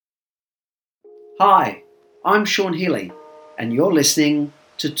Hi, I'm Sean Healy, and you're listening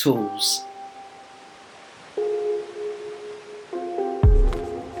to Tools.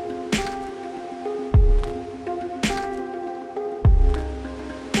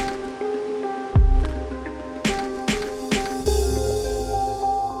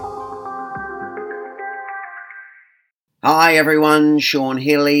 Hi everyone, Sean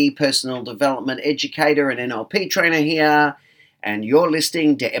Healy, personal development educator and NLP trainer here, and you're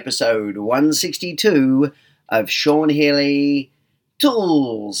listening to episode 162 of Sean Healy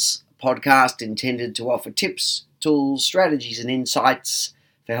Tools, a podcast intended to offer tips, tools, strategies, and insights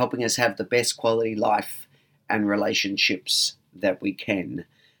for helping us have the best quality life and relationships that we can.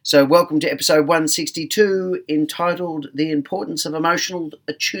 So, welcome to episode 162, entitled The Importance of Emotional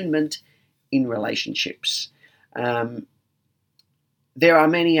Attunement in Relationships. There are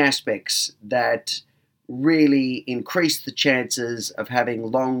many aspects that really increase the chances of having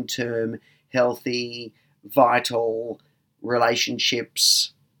long-term, healthy, vital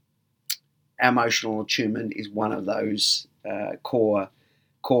relationships. Emotional attunement is one of those core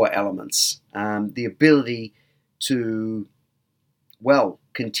elements. The ability to,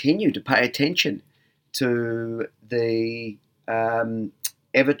 continue to pay attention to the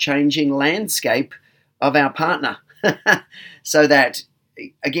ever-changing landscape of our partner. So that,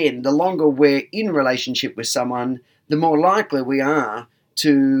 again, the longer we're in relationship with someone, the more likely we are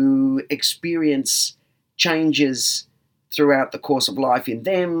to experience changes throughout the course of life in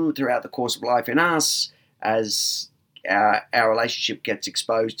them, throughout the course of life in us, as our relationship gets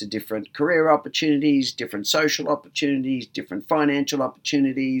exposed to different career opportunities, different social opportunities, different financial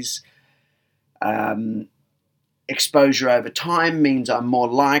opportunities. Exposure over time means I'm more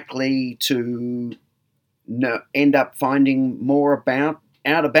likely to end up finding more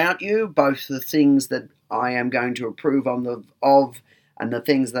out about you, both the things that I am going to approve of and the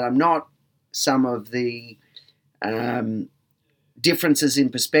things that I'm not, some of the differences in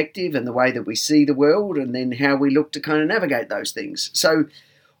perspective and the way that we see the world, and then how we look to kind of navigate those things. So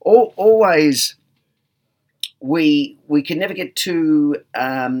always we can never get too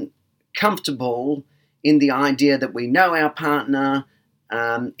comfortable in the idea that we know our partner.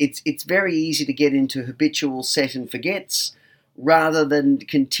 It's very easy to get into habitual set and forgets rather than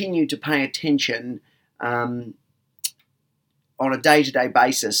continue to pay attention on a day-to-day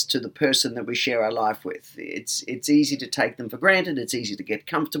basis to the person that we share our life with. It's easy to take them for granted. It's easy to get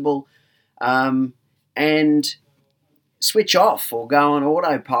comfortable and switch off or go on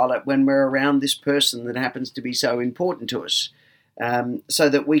autopilot when we're around this person that happens to be so important to us, so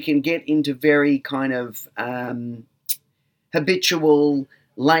that we can get into very kind of habitual,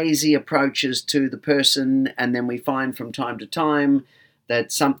 lazy approaches to the person, and then we find from time to time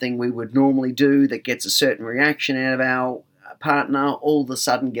that something we would normally do that gets a certain reaction out of our partner all of a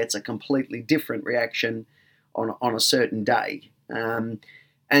sudden gets a completely different reaction on a certain day.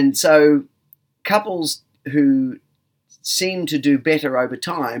 And so couples who seem to do better over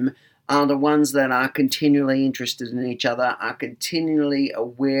time are the ones that are continually interested in each other, are continually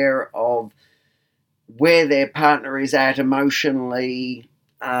aware of where their partner is at emotionally.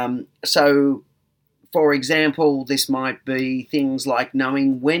 So, for example, this might be things like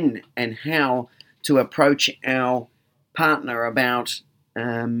knowing when and how to approach our partner about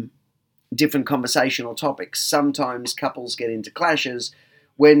different conversational topics. Sometimes couples get into clashes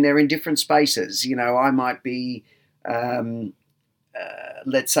when they're in different spaces. You know, I might be,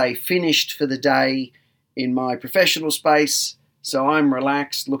 let's say, finished for the day in my professional space, so I'm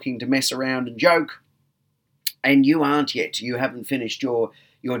relaxed, looking to mess around and joke, and you aren't yet. You haven't finished your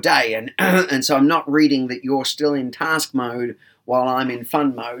day, and and so I'm not reading that you're still in task mode while I'm in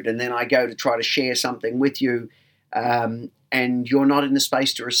fun mode, and then I go to try to share something with you, and you're not in the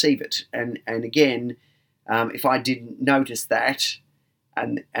space to receive it. And again, if I didn't notice that,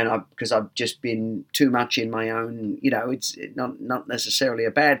 and because I've just been too much in my own, it's not necessarily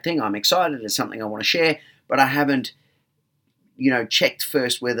a bad thing. I'm excited. It's something I want to share, but I haven't checked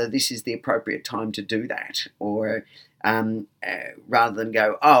first whether this is the appropriate time to do that, or rather than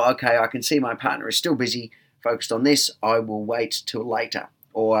go, oh, okay, I can see my partner is still busy, focused on this, I will wait till later.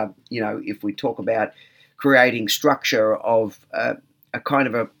 Or, if we talk about creating structure of a kind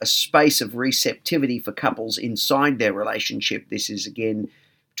of a space of receptivity for couples inside their relationship, this is, again,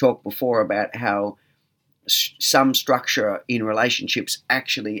 talked before about how some structure in relationships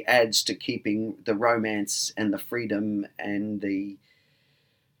actually adds to keeping the romance and the freedom and the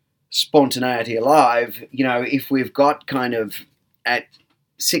spontaneity alive. If we've got kind of at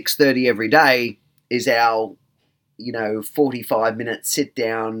 6:30 every day is our 45-minute sit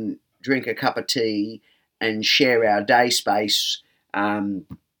down, drink a cup of tea and share our day space,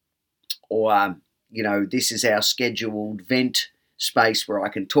 or this is our scheduled vent space where I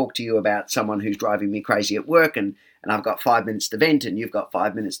can talk to you about someone who's driving me crazy at work, and I've got 5 minutes to vent, and you've got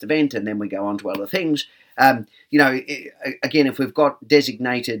 5 minutes to vent, and then we go on to other things. Again, if we've got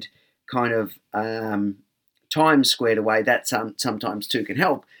designated kind of time squared away, that sometimes too can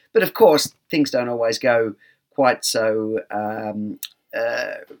help. But of course, things don't always go quite so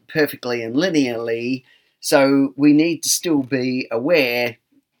perfectly and linearly. So we need to still be aware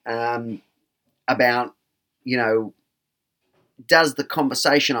about, does the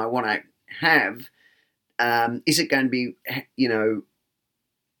conversation I want to have, is it going to be,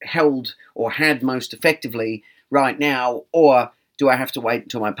 held or had most effectively right now, or do I have to wait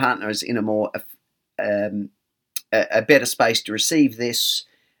until my partner is in a more a better space to receive this,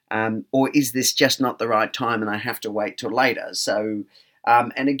 or is this just not the right time and I have to wait till later? So,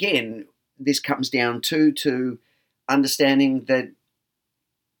 and again, this comes down to understanding that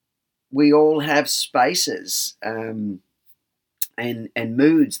we all have spaces and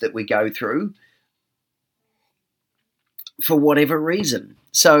moods that we go through for whatever reason.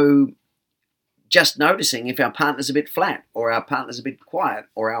 So just noticing if our partner's a bit flat, or our partner's a bit quiet,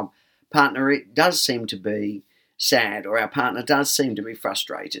 or our partner it does seem to be sad, or our partner does seem to be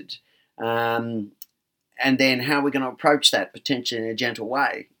frustrated, and then how we're going to approach that potentially in a gentle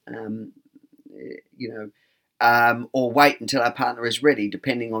way, or wait until our partner is ready,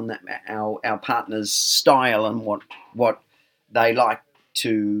 depending on our partner's style and what they like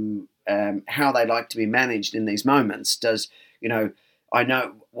to, how they like to be managed in these moments. I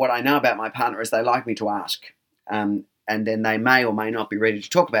know about my partner is they like me to ask, and then they may or may not be ready to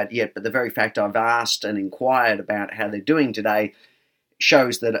talk about it yet. But the very fact I've asked and inquired about how they're doing today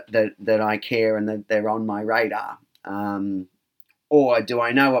shows that I care and that they're on my radar. Or do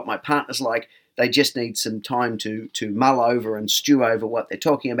I know what my partner's like? They just need some time to mull over and stew over what they're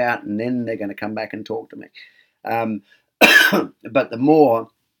talking about, and then they're going to come back and talk to me. But the more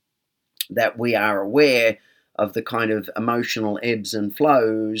that we are aware of the kind of emotional ebbs and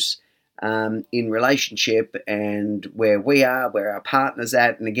flows in relationship, and where we are, where our partner's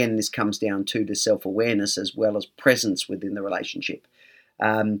at, and again, this comes down to self-awareness as well as presence within the relationship,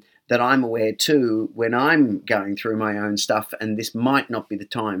 that I'm aware too when I'm going through my own stuff, and this might not be the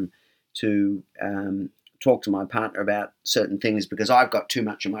time to talk to my partner about certain things because I've got too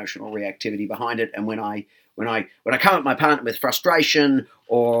much emotional reactivity behind it. And when I come at my partner with frustration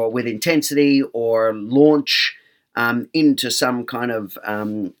or with intensity, or launch into some kind of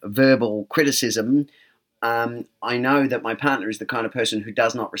verbal criticism, I know that my partner is the kind of person who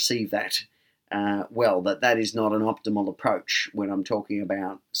does not receive that well, that is not an optimal approach when I'm talking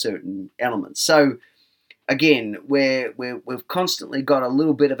about certain elements. So again, we've constantly got a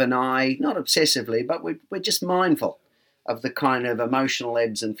little bit of an eye, not obsessively, but we're just mindful of the kind of emotional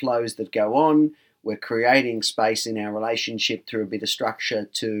ebbs and flows that go on. We're creating space in our relationship through a bit of structure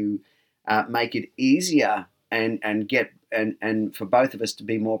to make it easier and for both of us to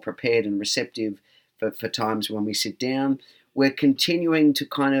be more prepared and receptive for times when we sit down. We're continuing to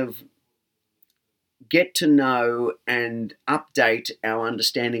kind of get to know and update our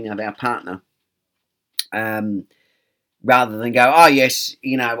understanding of our partner, rather than go, oh yes,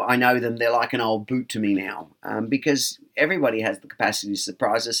 I know them, they're like an old boot to me now, because everybody has the capacity to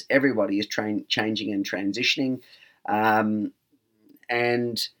surprise us. Everybody is changing and transitioning, and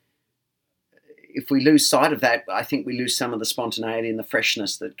if we lose sight of that, I think we lose some of the spontaneity and the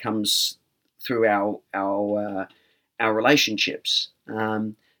freshness that comes through our relationships.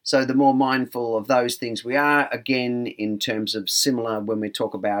 So the more mindful of those things we are, again, in terms of similar when we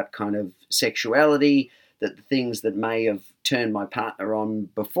talk about kind of sexuality, that the things that may have turned my partner on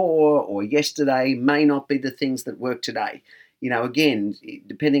before or yesterday may not be the things that work today. Again,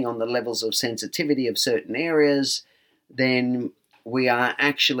 depending on the levels of sensitivity of certain areas, then we are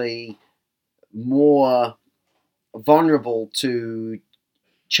actually more vulnerable to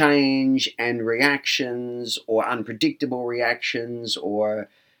change and reactions, or unpredictable reactions, or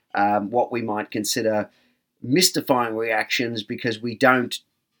what we might consider mystifying reactions, because we don't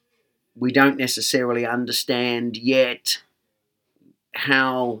necessarily understand yet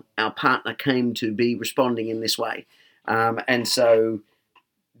how our partner came to be responding in this way. And so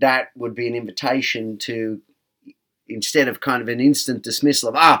that would be an invitation to, instead of kind of an instant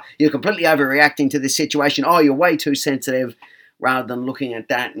dismissal of, you're completely overreacting to this situation, you're way too sensitive, rather than looking at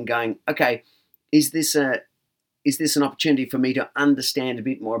that and going, okay, is this an opportunity for me to understand a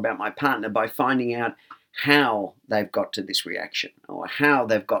bit more about my partner by finding out how they've got to this reaction or how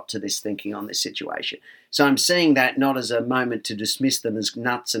they've got to this thinking on this situation. So I'm seeing that not as a moment to dismiss them as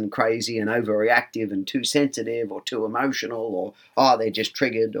nuts and crazy and overreactive and too sensitive or too emotional or, oh, they're just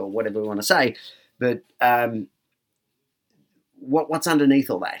triggered or whatever we want to say, but what's underneath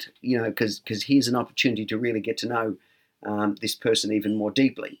all that, because here's an opportunity to really get to know this person even more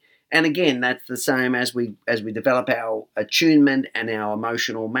deeply. And again, that's the same as we develop our attunement and our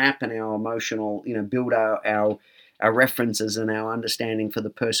emotional map and our emotional, build our references and our understanding for the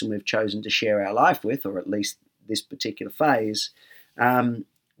person we've chosen to share our life with, or at least this particular phase.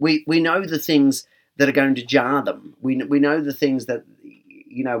 We know the things that are going to jar them. We know the things that,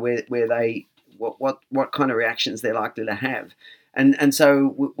 where they what kind of reactions they're likely to have, and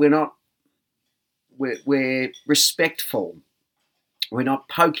so we're respectful. We're not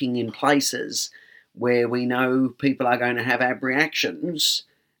poking in places where we know people are going to have abreactions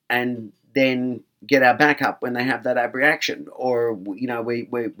and then get our back up when they have that abreaction, or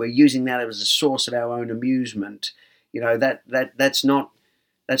we're using that as a source of our own amusement. That's not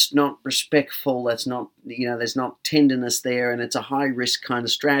respectful. That's not there's not tenderness there, and it's a high risk kind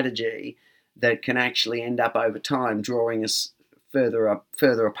of strategy that can actually end up over time drawing us further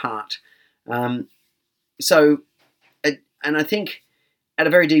apart. And I think at a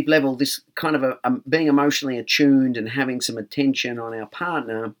very deep level, this kind of being emotionally attuned and having some attention on our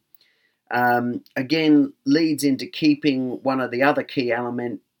partner, again, leads into keeping one of the other key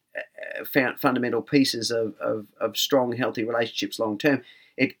fundamental pieces of strong, healthy relationships long term.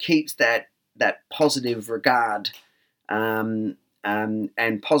 It keeps that positive regard and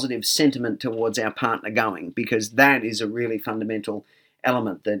positive sentiment towards our partner going, because that is a really fundamental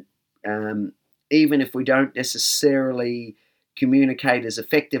element that even if we don't necessarily communicate as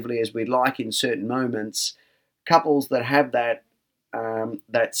effectively as we'd like in certain moments, couples that have that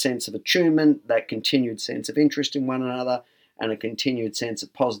sense of attunement, that continued sense of interest in one another, and a continued sense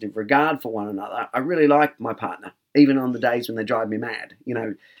of positive regard for one another, I really like my partner, even on the days when they drive me mad.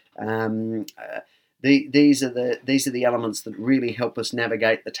 These are the elements that really help us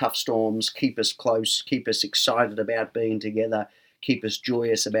navigate the tough storms, keep us close, keep us excited about being together, keep us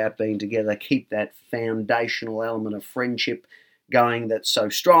joyous about being together, keep that foundational element of friendship going that's so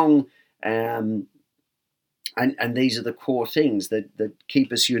strong. And these are the core things that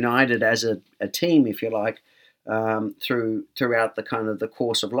keep us united as a team, if you like, throughout the kind of the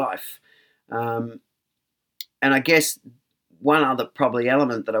course of life. And I guess one other probably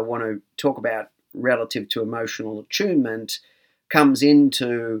element that I want to talk about relative to emotional attunement comes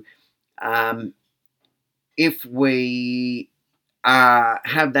into if we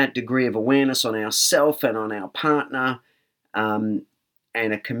have that degree of awareness on ourself and on our partner, and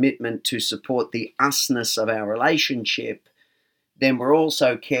a commitment to support the usness of our relationship, then we're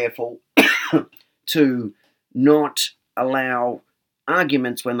also careful to not allow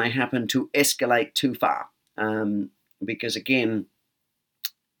arguments when they happen to escalate too far. Because again,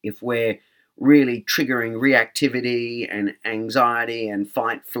 if we're really triggering reactivity and anxiety and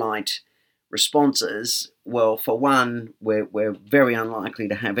fight-flight responses, well, for one, we're very unlikely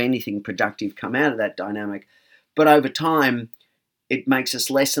to have anything productive come out of that dynamic. But over time, it makes us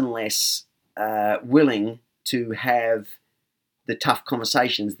less and less willing to have the tough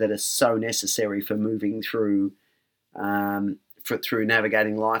conversations that are so necessary for moving through through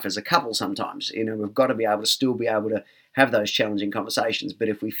navigating life as a couple. Sometimes, we've got to still be able to have those challenging conversations. But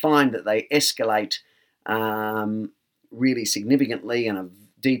if we find that they escalate really significantly and are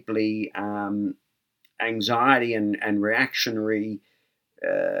deeply anxiety and reactionary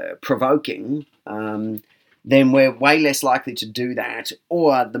provoking, then we're way less likely to do that.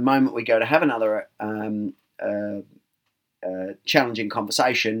 Or the moment we go to have another challenging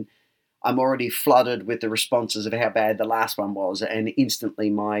conversation, I'm already flooded with the responses of how bad the last one was, and instantly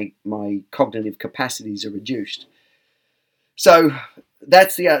my cognitive capacities are reduced. So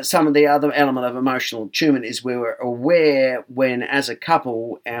that's some of the other element of emotional attunement, is we're aware when, as a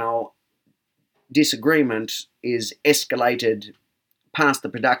couple, our disagreement is escalated past the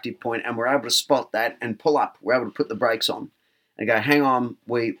productive point, and we're able to spot that and pull up. We're able to put the brakes on and go, hang on,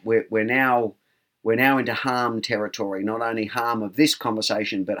 we're now into harm territory. Not only harm of this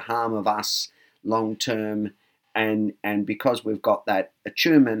conversation, but harm of us long term. And because we've got that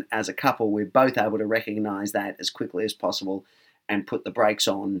attunement as a couple, we're both able to recognize that as quickly as possible and put the brakes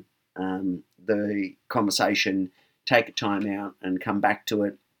on the conversation, take a time out and come back to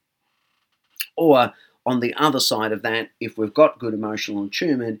it. Or on the other side of that, if we've got good emotional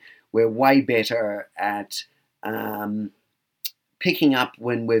attunement, we're way better at picking up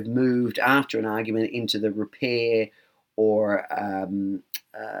when we've moved after an argument into the repair or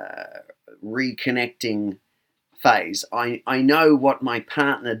reconnecting phase. I know what my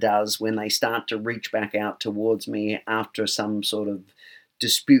partner does when they start to reach back out towards me after some sort of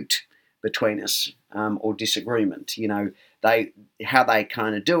dispute between us, or disagreement. How they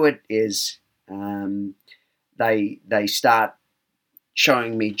kind of do it is they start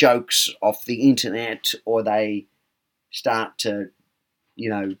showing me jokes off the internet, or they start to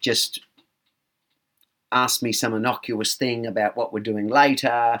just ask me some innocuous thing about what we're doing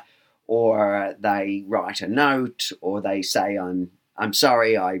later, or they write a note, or they say, I'm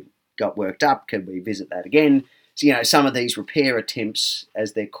sorry, I got worked up, can we visit that again? So, some of these repair attempts,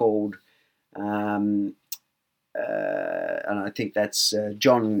 as they're called, and I think that's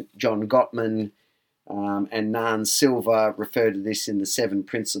John Gottman and Nan Silver refer to this in the 7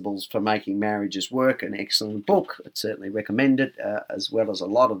 Principles for Making Marriages Work, an excellent book. I'd certainly recommend it, as well as a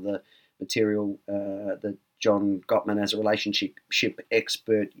lot of the material that John Gottman, as a relationship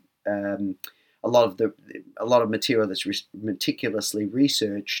expert, a lot of material that's meticulously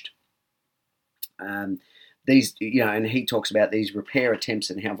researched. These, and he talks about these repair attempts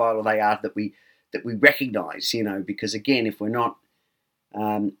and how vital they are, that we recognise, because again, if we're not,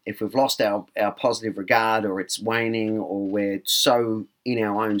 if we've lost our positive regard, or it's waning, or we're so in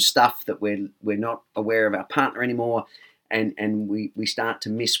our own stuff that we're not aware of our partner anymore, and we start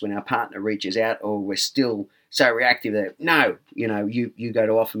to miss when our partner reaches out, or we're still so reactive that, no, you go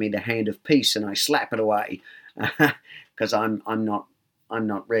to offer me the hand of peace and I slap it away because I'm not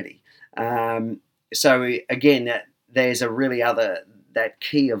ready. So again, there's that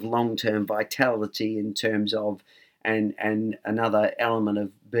key of long-term vitality in terms of, and another element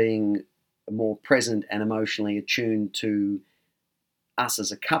of being more present and emotionally attuned to us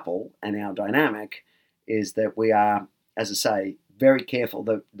as a couple and our dynamic, is that we are, as I say, very careful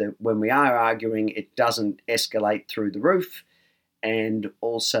that when we are arguing, it doesn't escalate through the roof, and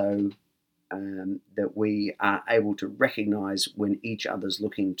also that we are able to recognise when each other's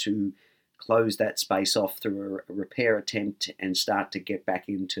looking to close that space off through a repair attempt and start to get back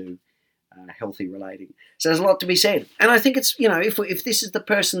into healthy relating. So there's a lot to be said, and I think it's, if this is the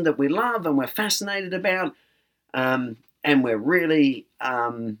person that we love and we're fascinated about, and we're really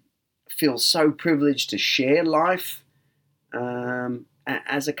feel so privileged to share life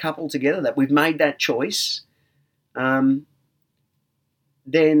as a couple together, that we've made that choice, then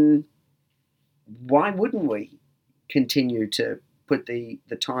why wouldn't we continue to put the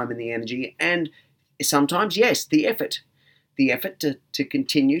time and the energy, and sometimes, yes, the effort to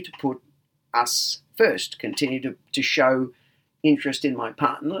continue to put us first, continue to show interest in my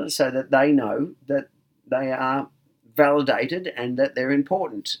partner, so that they know that they are validated and that they're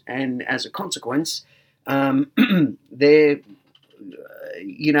important, and as a consequence, they're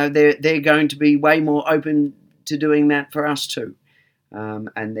going to be way more open to doing that for us too.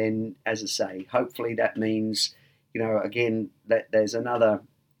 And then, as I say, hopefully that means, again, that there's another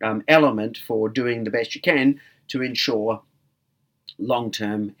element for doing the best you can to ensure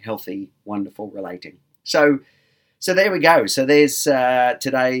long-term, healthy, wonderful relating. So there we go. So there's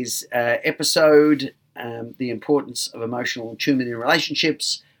today's episode, the importance of emotional attunement in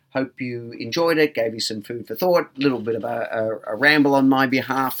relationships. Hope you enjoyed it, gave you some food for thought, a little bit of a ramble on my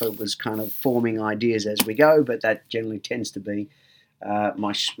behalf. It was kind of forming ideas as we go, but that generally tends to be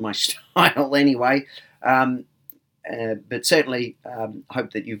my style anyway. But certainly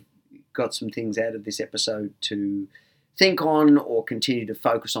hope that you've got some things out of this episode to think on, or continue to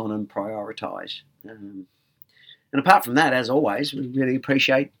focus on and prioritise. And apart from that, as always, we really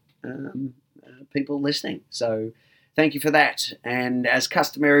appreciate people listening. So thank you for that. And as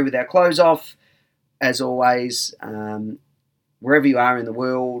customary with our close off, as always, wherever you are in the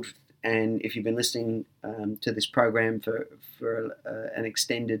world, and if you've been listening to this program for an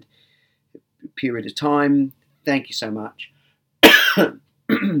extended period of time, thank you so much.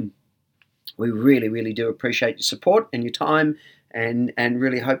 We really, really do appreciate your support and your time, and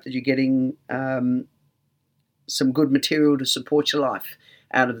really hope that you're getting some good material to support your life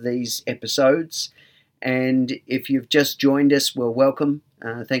out of these episodes. And if you've just joined us, well, welcome.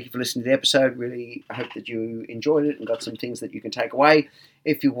 Thank you for listening to the episode. Really, I hope that you enjoyed it and got some things that you can take away.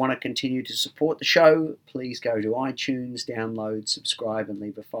 If you want to continue to support the show, please go to iTunes, download, subscribe, and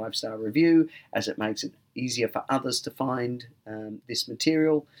leave a 5-star review, as it makes it easier for others to find this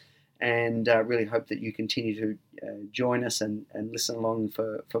material. And really hope that you continue to join us and listen along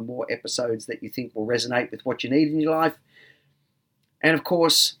for more episodes that you think will resonate with what you need in your life. And of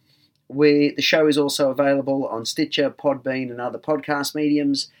course, the show is also available on Stitcher, Podbean, and other podcast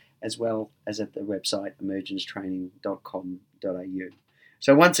mediums, as well as at the website emergencetraining.com.au.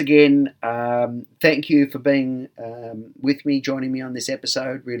 So once again, thank you for being with me, joining me on this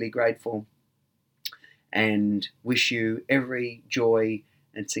episode. Really grateful, and wish you every joy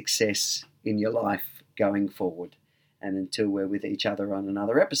and success in your life going forward. And until we're with each other on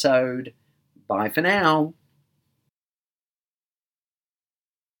another episode, bye for now.